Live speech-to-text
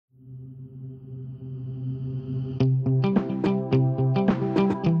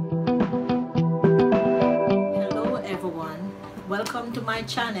my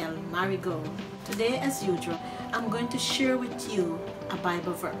channel, Marigold. Today, as usual, I'm going to share with you a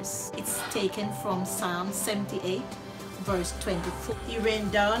Bible verse. It's taken from Psalm 78, verse 24. He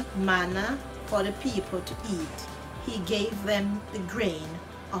rained down manna for the people to eat. He gave them the grain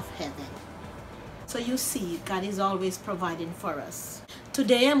of heaven. So you see, God is always providing for us.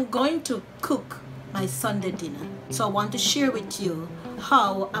 Today, I'm going to cook my Sunday dinner. So I want to share with you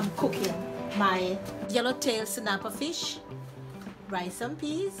how I'm cooking my yellowtail snapper fish, rice and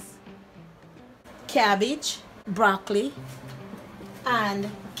peas, cabbage, broccoli, and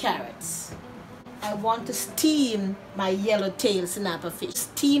carrots. I want to steam my yellowtail snapper fish.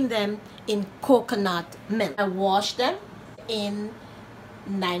 Steam them in coconut milk. I wash them in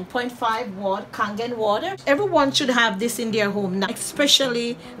 9.5 watt Kangen water. Everyone should have this in their home now,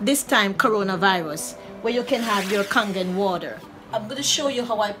 especially this time coronavirus, where you can have your Kangen water. I'm going to show you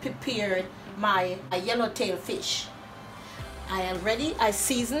how I prepared my yellowtail fish. I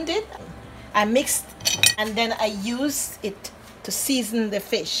seasoned it, I mixed, and then I used it to season the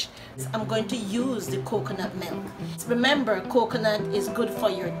fish. I'm going to use the coconut milk. Remember, coconut is good for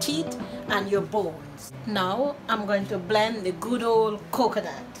your teeth and your bones. Now I'm going to blend the good old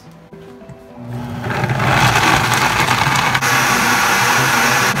coconut.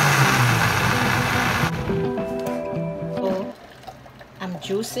 So I'm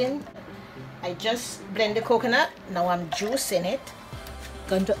juicing. I just blend the coconut. Now I'm juicing it.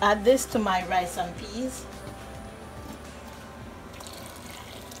 Going to add this to my rice and peas.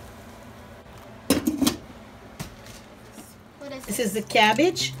 This is the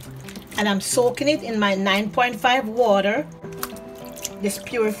cabbage, and I'm soaking it in my 9.5 water. This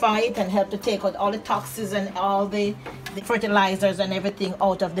purify it and help to take out all the toxins and all the fertilizers and everything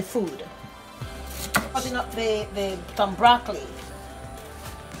out of the food. Cutting up some broccoli.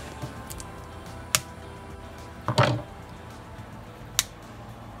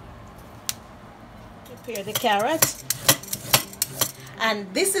 Prepare the carrots.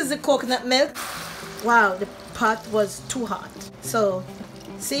 And this is the coconut milk. Wow, the pot was too hot. So,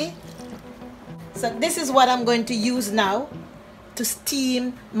 see? So this is what I'm going to use now to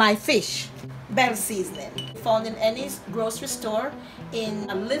steam my fish. Bell seasoning. Found in any grocery store in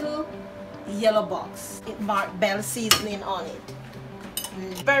a little yellow box. It marked Bell seasoning on it.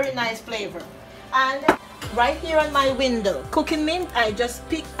 Very nice flavor. And right here on my window, cooking mint, I just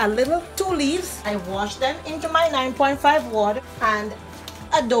pick a little 2 leaves. I wash them into my 9.5 water and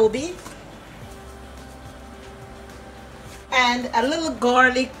adobe. And a little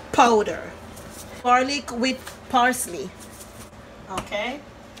garlic powder. Garlic with parsley. Okay.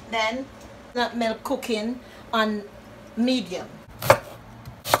 Then that milk cooking on medium.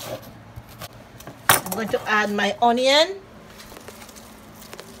 I'm going to add my onion.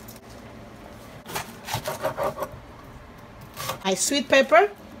 My sweet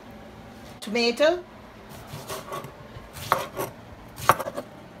pepper. Tomato.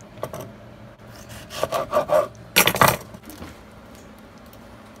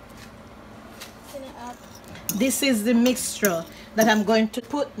 This is the mixture that I'm going to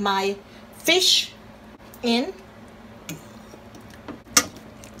put my fish in.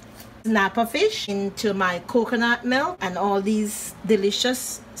 Snapper fish into my coconut milk and all these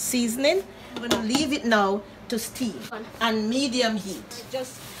delicious seasoning. I'm going to leave it now to steam on medium heat.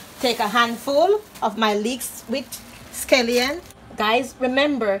 Just take a handful of my leeks with scallion. Guys,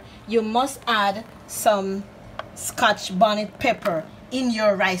 remember, you must add some Scotch bonnet pepper in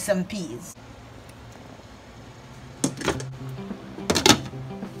your rice and peas.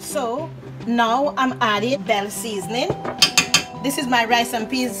 So now I'm adding Bell seasoning. This is my rice and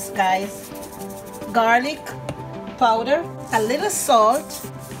peas, guys. Garlic powder, a little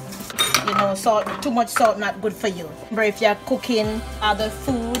salt. You know, salt, too much salt not good for you. But if you're cooking other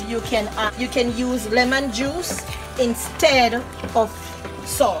food, you can use lemon juice instead of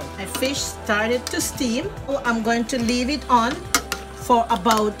salt. My fish started to steam. So I'm going to leave it on for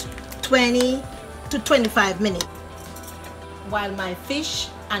about 20 to 25 minutes. While my fish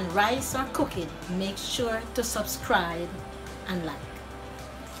and rice are cooking, make sure to subscribe and like.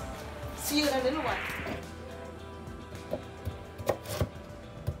 See you in a little while.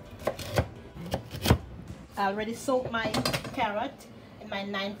 I already soaked my carrot in my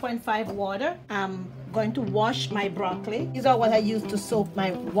 9.5 water. I'm going to wash my broccoli. These are what I use to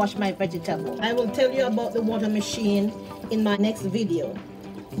wash my vegetables. I will tell you about the water machine in my next video.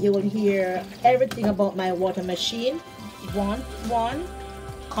 You will hear everything about my water machine. Want one?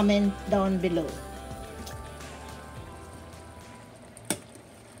 Comment down below.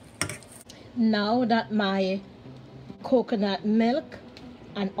 Now that my coconut milk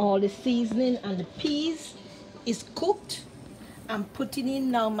and all the seasoning and the peas is cooked, I'm putting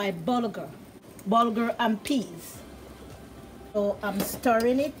in now my bulgur and peas. So I'm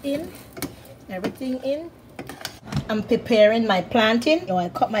stirring it in, everything in. I'm preparing my plantain. I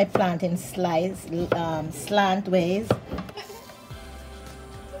cut my plantain slant ways.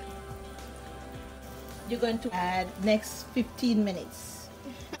 You're going to add next 15 minutes.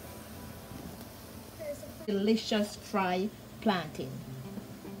 Delicious fried plantain.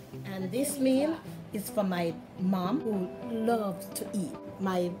 And this meal is for my mom who loves to eat.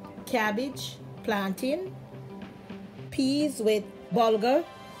 My cabbage, plantain, peas with bulgur,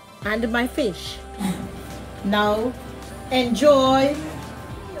 and my fish. Now enjoy.